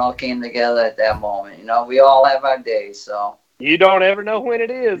that it all came together at that moment. We all have our days, so. You don't ever know when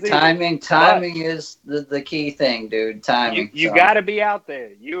it is. Timing is the key thing, dude. Timing. You got to be out there.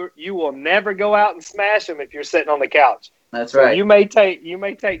 You will never go out and smash them if you're sitting on the couch. That's right. You may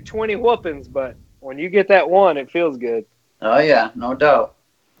take 20 whoopings, but when you get that one, it feels good. Oh yeah, no doubt.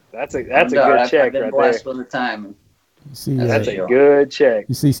 That's a good check. I've been right blessed there. with the timing. That's a good check.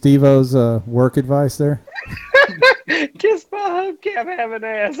 You see Steve-O's work advice there? Kiss my hubcap, have an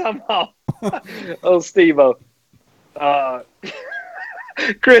ass. I'm off. Oh, Steve-O.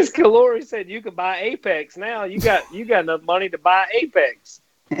 Chris Calori said you can buy Apex now. You got enough money to buy Apex.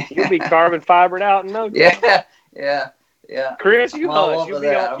 You'll be carbon fibered out in no time. Yeah. Yeah. Chris, you I'm all hush. over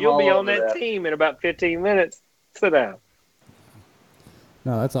that. I'm You'll be all on over that that. team in about 15 minutes. Sit down.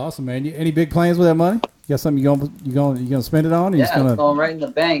 No, that's awesome, man. Any big plans with that money? You got something you gonna spend it on? Or you just Yeah, it's gonna going right in the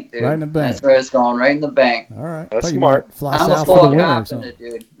bank, dude. right in the bank? That's where it's going, right in the bank. All right. That's Thought you smart. might fly I'm a south for the poor winter or carpenter, something.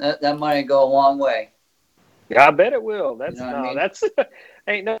 dude. That money go a long way. Yeah, I bet it will. That's You know what I mean? that's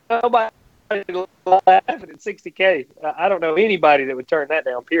ain't nobody laughing at 60K. I don't know anybody that would turn that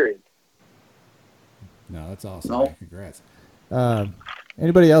down. Period. No, that's awesome. Nope. Man. Congrats.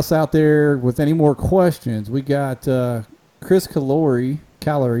 Anybody else out there with any more questions? We got Chris Calorie,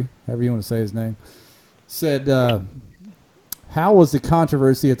 however you want to say his name, said, how was the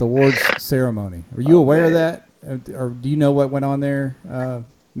controversy at the awards ceremony? Are you aware of that? Or do you know what went on there,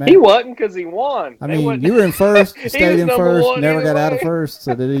 Matt? He wasn't because he won. I mean, you were in first, you He stayed was in number first, one never either got out of way. first,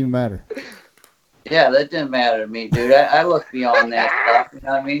 so it didn't even matter. Yeah, that didn't matter to me, dude. I look beyond that stuff. You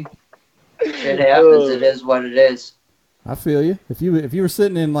know what I mean? Shit happens. It is what it is. I feel you. If you were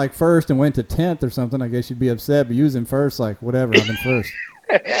sitting in like first and went to 10th or something, I guess you'd be upset. But you was in first, like whatever. I'm in first.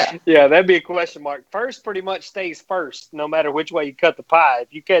 Yeah, that'd be a question mark. First pretty much stays first, no matter which way you cut the pie.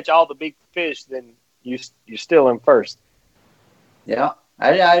 If you catch all the big fish, then you're still in first. Yeah,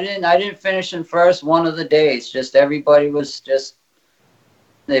 I didn't finish in first one of the days. Just everybody was just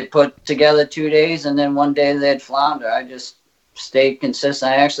they put together 2 days, and then one day they had flounder. I just stayed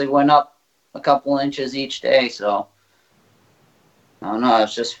consistent. I actually went up a couple inches each day, so I don't know. I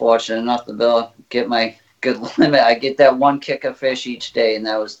was just fortunate enough to be able to get my good limit. I get that one kick of fish each day, and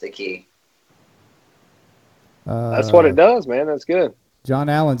that was the key. That's what it does, man. That's good. John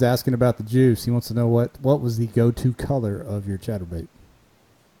Allen's asking about the juice. He wants to know what was the go-to color of your chatterbait.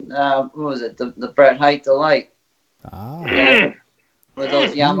 What was it? The Brett Height Delight. Ah, With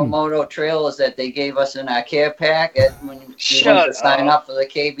those Yamamoto trailers that they gave us in our care pack when you went Shut to sign up. up for the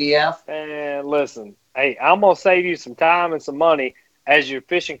KBF. And listen, hey, I'm gonna save you some time and some money as your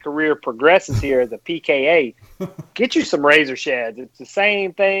fishing career progresses here at the PKA. Get you some razor shads. It's the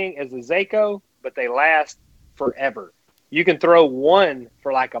same thing as the Zako, but they last forever. You can throw one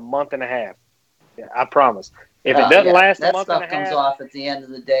for like a month and a half. Yeah, I promise. If it doesn't last a that month stuff and a comes half, off at the end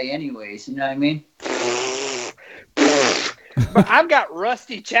of the day, anyways. You know what I mean? but I've got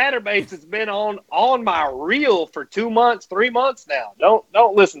rusty chatterbaits that's been on my reel for 2 months, 3 months now.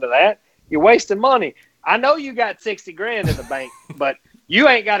 Don't listen to that. You're wasting money. I know you got 60 grand in the bank, but you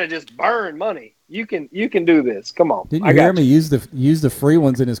ain't got to just burn money. You can do this. Come on. didn't you hear me use the free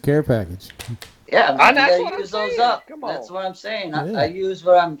ones in his care package? Yeah, I- you that's gotta what I'm use those saying. up. Come on. That's what I'm saying. Yeah. I use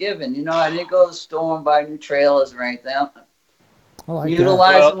what I'm given. You know, I didn't go to the store and buy new trailers or anything. I like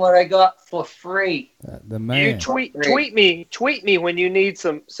Utilizing what I got for free. that. The You man. tweet me when you need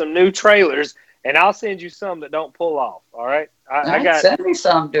some new trailers, and I'll send you some that don't pull off. All right, I got. Send me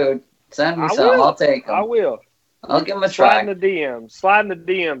some, dude. Send me I some. will. I'll take them. I will. I'll give them a Slide try. in the DMs. Slide in the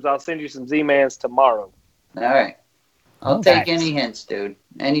DMs. I'll send you some Z-Mans tomorrow. All right. I'll Okay. take any hints, dude.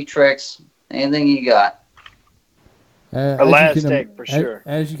 Any tricks, anything you got. Elastic for sure.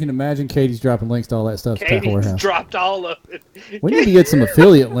 As you can imagine, Katie's dropping links to all that stuff to Tackle Katie's Warehouse. dropped all of it. We need to get some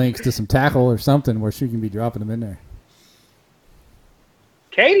affiliate links to some tackle or something where she can be dropping them in there.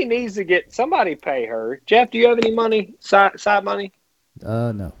 Katie needs to get somebody pay her. Jeff, do you have any money? Side money?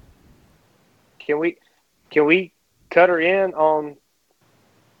 No. Can we cut her in on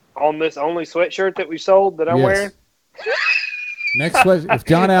this only sweatshirt that we sold that I'm Yes. wearing? Next sweat. If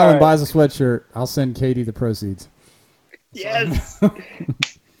John All Allen right. buys a sweatshirt, I'll send Katie the proceeds. Yes.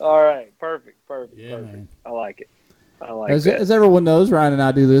 All right. Perfect. Yeah, Perfect. man. I like it. I like As, that. as everyone knows, Ryan and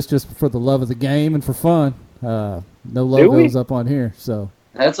I do this just for the love of the game and for fun. No Do we? logos up on here, so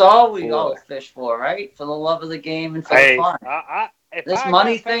That's all we Boy. all fish for, right? For the love of the game and for Hey, the fun. if This I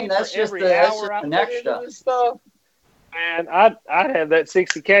money got paid thing, that's for just every that's hour just I an put extra. into this stuff, man, I'd have that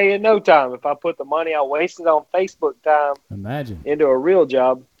 60K in no time if I put the money I wasted on Facebook time imagine. into a real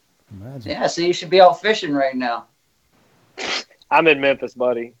job. Yeah, so you should be out fishing right now. I'm in Memphis,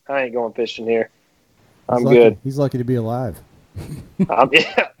 buddy. I ain't going fishing here. I'm He's lucky- good. He's lucky to be alive.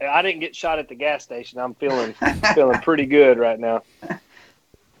 I didn't get shot at the gas station. I'm feeling pretty good right now.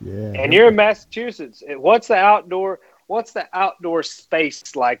 Yeah. And you're in Massachusetts. What's the outdoor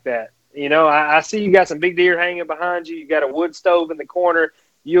space like that? You know, I see you got some big deer hanging behind you. You got a wood stove in the corner.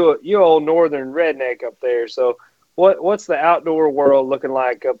 You old northern redneck up there. So what's the outdoor world looking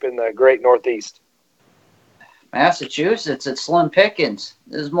like up in the great Northeast? Massachusetts, it's slim pickings.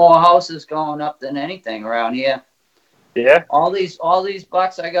 There's more houses going up than anything around here. Yeah. All these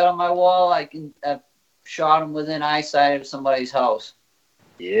bucks I got on my wall, I've shot them within eyesight of somebody's house.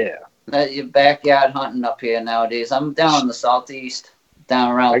 Yeah. That your backyard hunting up here nowadays. I'm down in the southeast,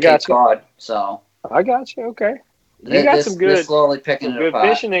 down around I got Cape you. Cod. So I got you. Okay. You got some They're good slowly picking it apart.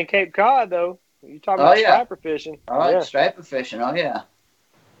 fishing in Cape Cod though. You talking Oh, about yeah. striper fishing? Oh, Yeah, striper fishing. Oh, yeah.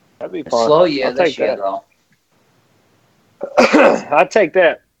 that'd be A fun. slow year I'll this take year, that. though. I'd take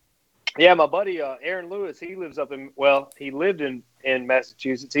that. Yeah, my buddy Aaron Lewis, he lives up in he lived in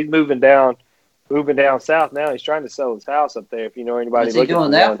Massachusetts. He's moving down south now. He's trying to sell his house up there. If you know anybody What's he looking doing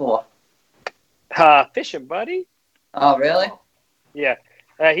for that one. for? Fishing, buddy. Oh, really? Yeah,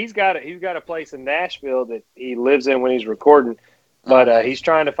 he's got a place in Nashville that he lives in when he's recording, but nice. he's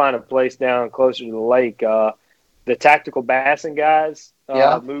trying to find a place down closer to the lake. The Tactical Bassing guys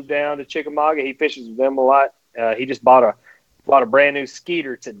moved down to Chickamauga. He fishes with them a lot. He just bought a brand new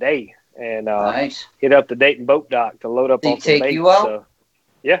Skeeter today and Nice. hit up the Dayton Boat Dock to load up Did on he some take bait. you out? So,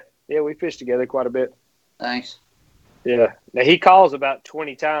 yeah, we fished together quite a bit. Thanks. Yeah. Now he calls about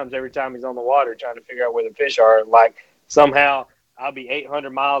 20 times every time he's on the water trying to figure out where the fish are. Like somehow I'll be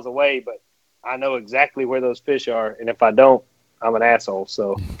 800 miles away, but I know exactly where those fish are, and if I don't, I'm an asshole.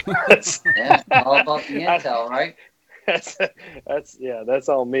 So Yeah, all about the intel, right? That's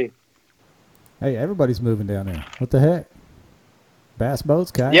on me. Hey, everybody's moving down there. What the heck? Bass boats,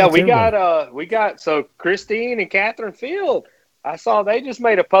 kayaks. Yeah, everybody. we got so Christine and Catherine Field. I saw they just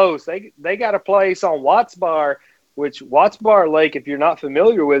made a post. They got a place on Watts Bar, which Watts Bar Lake, if you're not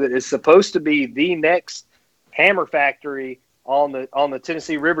familiar with it, is supposed to be the next hammer factory on the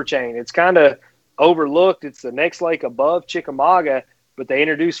Tennessee River chain. It's kind of overlooked. It's the next lake above Chickamauga, but they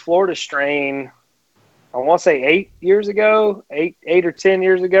introduced Florida strain, I want to say 8 years ago, eight or 10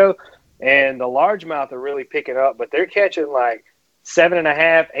 years ago, and the largemouth are really picking up, but they're catching like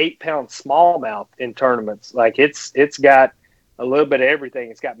 7.5, 8 pound smallmouth in tournaments. Like it's got a little bit of everything.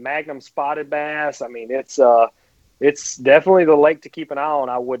 It's got Magnum spotted bass. I mean, it's definitely the lake to keep an eye on.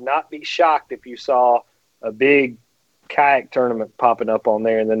 I would not be shocked if you saw a big kayak tournament popping up on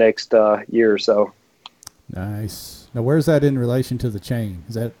there in the next year or so. Nice. Now, where's that in relation to the chain?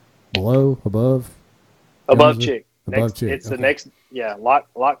 Is that below, above? Above Chick. Above Chick. It's the next,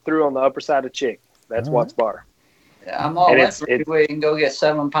 lock through on the upper side of Chick. That's All Watts Bar. Yeah, I'm all And in where you can go get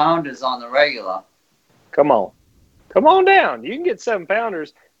 7-pounders on the regular. Come on down. You can get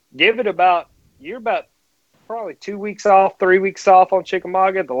 7-pounders. Give it you're about probably 2 weeks off, 3 weeks off on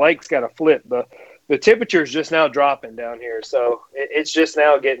Chickamauga. The lake's got to flip. The temperature is just now dropping down here, so it's just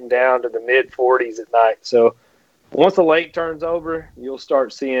now getting down to the mid 40s at night. So once the lake turns over, you'll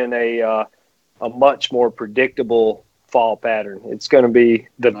start seeing a much more predictable fall pattern. It's going to be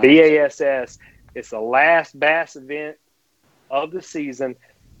the BASS. It's the last bass event of the season,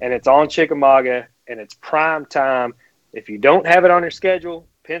 and it's on Chickamauga, and it's prime time. If you don't have it on your schedule,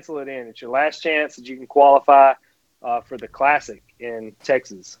 pencil it in. It's your last chance that you can qualify for the Classic in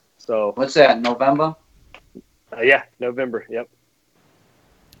Texas. So What's that, November? Yeah, November. Yep.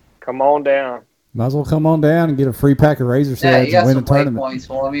 Come on down. Might as well come on down and get a free pack of razor Yeah, sleds you got and win some a tournament. waypoints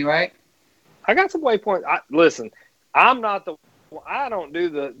for me, right? I got some waypoints. Listen, I'm not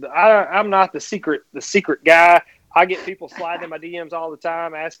I'm not the secret guy. I get people sliding in my DMs all the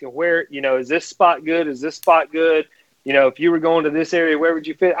time asking where, is this spot good? Is this spot good? If you were going to this area, where would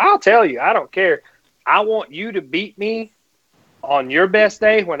you fit? I'll tell you, I don't care. I want you to beat me on your best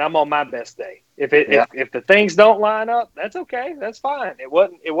day when I'm on my best day. If the things don't line up, that's okay. That's fine. It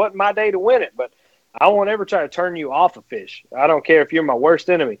wasn't my day to win it, but I won't ever try to turn you off a fish. I don't care if you're my worst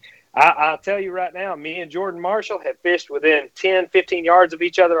enemy. I'll tell you right now, me and Jordan Marshall have fished within 10, 15 yards of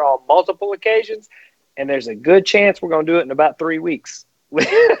each other on multiple occasions, and there's a good chance we're going to do it in about 3 weeks.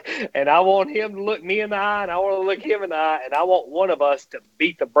 And I want him to look me in the eye, and I want to look him in the eye, and I want one of us to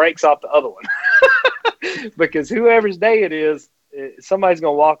beat the brakes off the other one. Because whoever's day it is, somebody's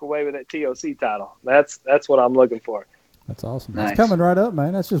going to walk away with that TOC title. That's what I'm looking for. That's awesome. Nice. It's coming right up,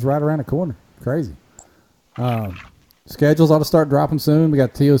 man. That's just right around the corner. Crazy. Schedules ought to start dropping soon. We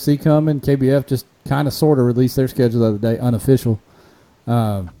got TOC coming. KBF just kind of sort of released their schedule the other day, unofficial.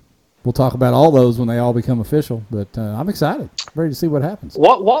 We'll talk about all those when they all become official. But I'm excited, ready to see what happens.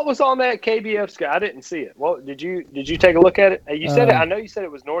 What was on that KBF schedule? I didn't see it. What did you take a look at it? You said it. I know you said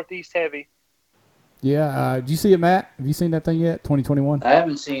it was northeast heavy. Yeah. Did you see it, Matt? Have you seen that thing yet? 2021. I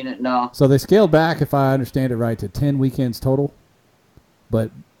haven't seen it, no. So they scaled back, if I understand it right, to 10 weekends total.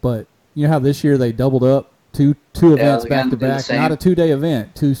 But you know how this year they doubled up two events back to back, not a 2-day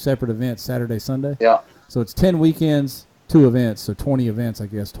event, 2 separate events, Saturday, Sunday. Yeah. So it's 10 weekends, 2 events, so 20 events, I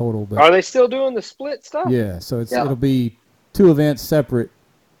guess, total. But are they still doing the split stuff? yeah, so it'll be 2 events separate,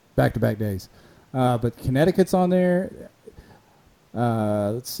 back-to-back days. But Connecticut's on there.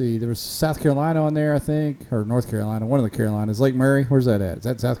 Let's see, there was South Carolina on there, I think, or North Carolina, one of the Carolinas. Lake Murray, where's that at? Is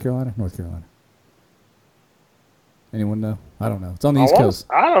that South Carolina? North Carolina? Anyone know? I don't know. It's on the East Coast.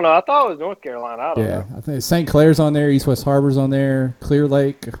 I don't know. I thought it was North Carolina. I don't Yeah, know. I think St. Clair's on there. East West Harbor's on there. Clear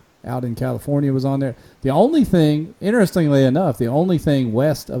Lake out in California was on there. The only thing, interestingly enough, the only thing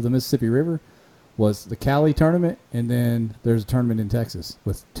west of the Mississippi River was the Cali tournament, and then there's a tournament in Texas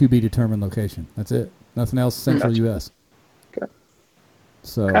with to be determined location. That's it. Nothing else Central Gotcha. U.S. Okay.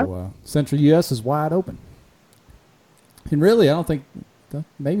 So Okay. Central U.S. is wide open. And really, I don't think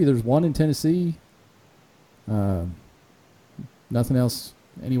maybe there's one in Tennessee. Nothing else.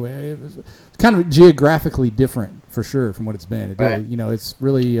 Anyway, it's kind of geographically different for sure from what it's been. It Right. really, it's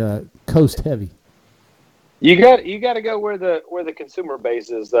really coast heavy. You got to go where the consumer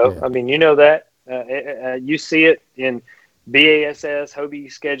base is, though. Yeah. I mean, you know that. You see it in BASS, Hobie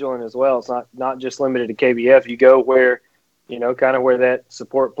scheduling as well. It's not just limited to KBF. You go where, kind of where that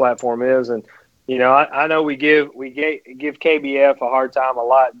support platform is. And, I know we give KBF a hard time a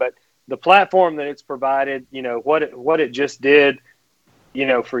lot, but the platform that it's provided, what it just did,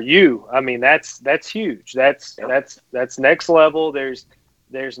 for you, I mean, that's huge. That's next level. There's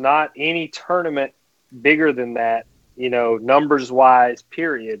not any tournament bigger than that, numbers wise,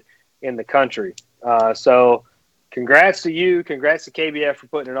 period, in the country. So congrats to you. Congrats to KBF for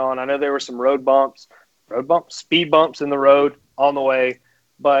putting it on. I know there were some speed bumps in the road on the way,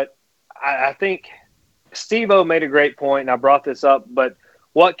 but I think Steve-O made a great point, and I brought this up, but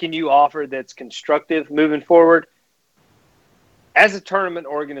what can you offer that's constructive moving forward? As a tournament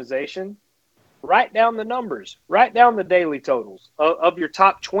organization, write down the numbers, write down the daily totals of your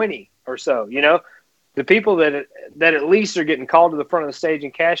top 20 or so, the people that at least are getting called to the front of the stage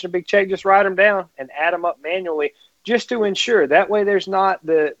and cashing a big check, just write them down and add them up manually just to ensure. That way there's not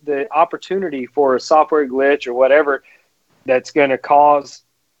the opportunity for a software glitch or whatever that's going to cause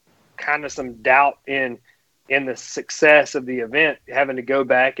kind of some doubt in the success of the event, having to go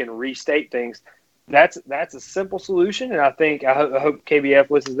back and restate things. That's a simple solution, and I hope KBF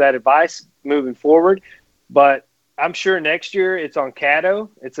listens to that advice moving forward. But I'm sure next year it's on Caddo.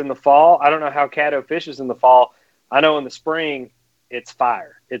 It's in the fall. I don't know how Caddo fishes in the fall. I know in the spring it's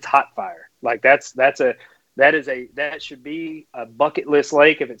fire. It's hot fire. Like that should be a bucket list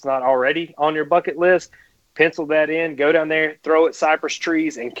lake if it's not already on your bucket list. Pencil that in. Go down there, throw at cypress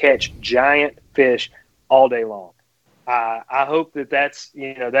trees, and catch giant fish all day long. I hope that's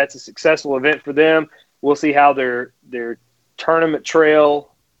a successful event for them. We'll see how their tournament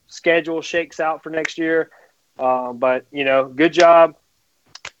trail schedule shakes out for next year. But good job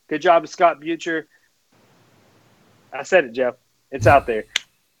to Scott Butcher. I said it, Jeff. It's out there.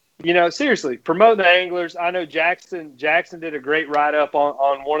 Seriously, promote the anglers. I know Jackson did a great write up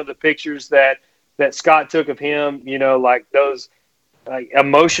on one of the pictures that Scott took of him. Like those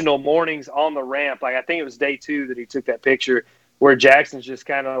emotional mornings on the ramp. Like I think it was day 2 that he took that picture where Jackson's just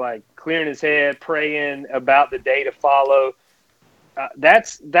kind of like clearing his head, praying about the day to follow.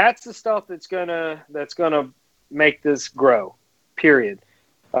 That's the stuff that's gonna make this grow. Period.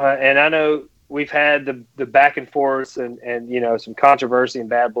 And I know we've had the back and forth and some controversy and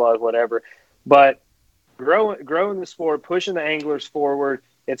bad blood, whatever. But growing the sport, pushing the anglers forward,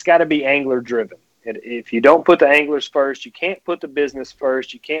 it's got to be angler driven. And if you don't put the anglers first, you can't put the business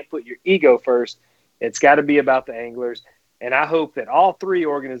first. You can't put your ego first. It's got to be about the anglers. And I hope that all 3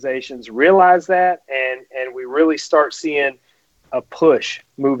 organizations realize that and we really start seeing a push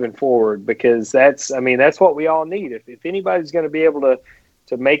moving forward, because that's what we all need. If anybody's going to be able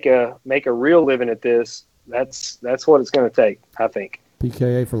to make a real living at this, that's what it's going to take, I think.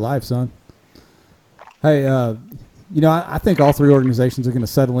 PKA for life, son. Hey, I think all 3 organizations are going to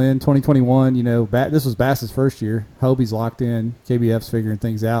settle in 2021. This was Bass's first year. Hobie's locked in. KBF's figuring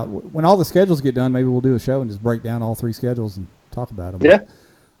things out. When all the schedules get done, maybe we'll do a show and just break down all 3 schedules and talk about them.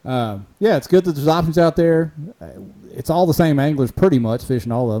 Yeah. It's good that there's options out there. It's all the same anglers pretty much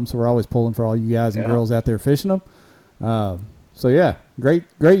fishing all of them, so we're always pulling for all you guys and girls out there fishing them. Great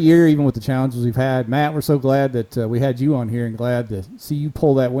year, even with the challenges we've had. Matt, we're so glad that we had you on here and glad to see you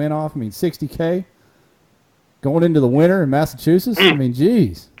pull that win off. 60K. Going into the winter in Massachusetts?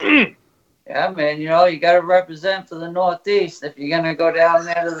 Geez. Yeah, man, you got to represent for the Northeast if you're going to go down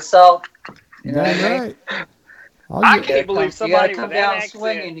there to the South. You know what I mean? Right. I can't believe somebody come with that down accent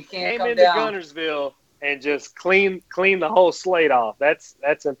swinging. You can't came come into down. Gunnersville and just clean the whole slate off. That's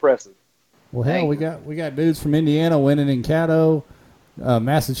impressive. Well, hell, we got dudes from Indiana winning in Caddo,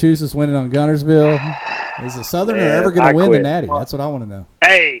 Massachusetts winning on Gunnersville. Is the Southerner ever going to win the Natty? That's what I want to know.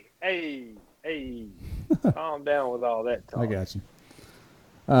 Hey. Calm down with all that talk. I got you.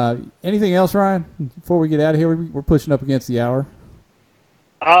 Anything else, Ryan? Before we get out of here, we're pushing up against the hour.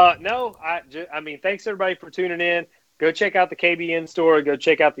 No. Thanks everybody for tuning in. Go check out the KBN store. Go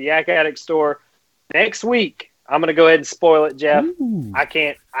check out the Yak Addict store. Next week, I'm gonna go ahead and spoil it, Jeff. Ooh. I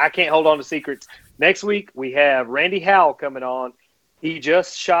can't hold on to secrets. Next week we have Randy Howell coming on. He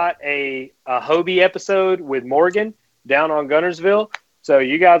just shot a Hobie episode with Morgan down on Gunnersville. So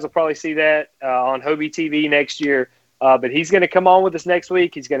you guys will probably see that on Hobie TV next year. But he's going to come on with us next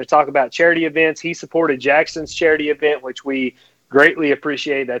week. He's going to talk about charity events. He supported Jackson's charity event, which we greatly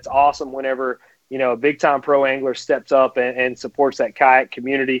appreciate. That's awesome whenever, a big-time pro angler steps up and supports that kayak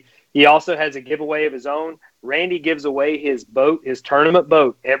community. He also has a giveaway of his own. Randy gives away his boat, his tournament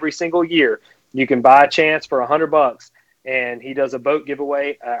boat, every single year. You can buy a chance for $100, and he does a boat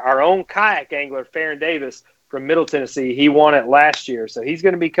giveaway. Our own kayak angler, Farron Davis from Middle Tennessee, he won it last year. So he's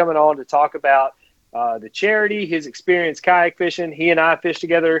going to be coming on to talk about the charity, his experience kayak fishing. He and I fished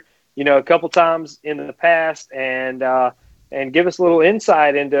together, a couple times in the past, and give us a little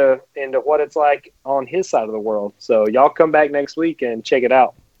insight into what it's like on his side of the world. So y'all come back next week and check it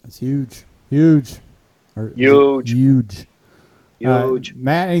out. That's huge. Huge.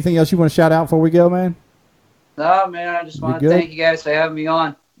 Matt, anything else you want to shout out before we go, man? No, man, I just want to thank you guys for having me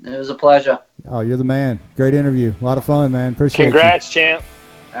on. It was a pleasure. Oh, you're the man. Great interview. A lot of fun, man. Appreciate it. Congrats, champ.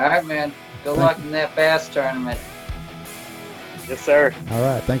 All right, man. Good luck in that bass tournament. Yes, sir. All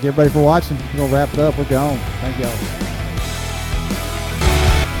right. Thank you, everybody, for watching. We're going to wrap it up. We're gone. Thank y'all.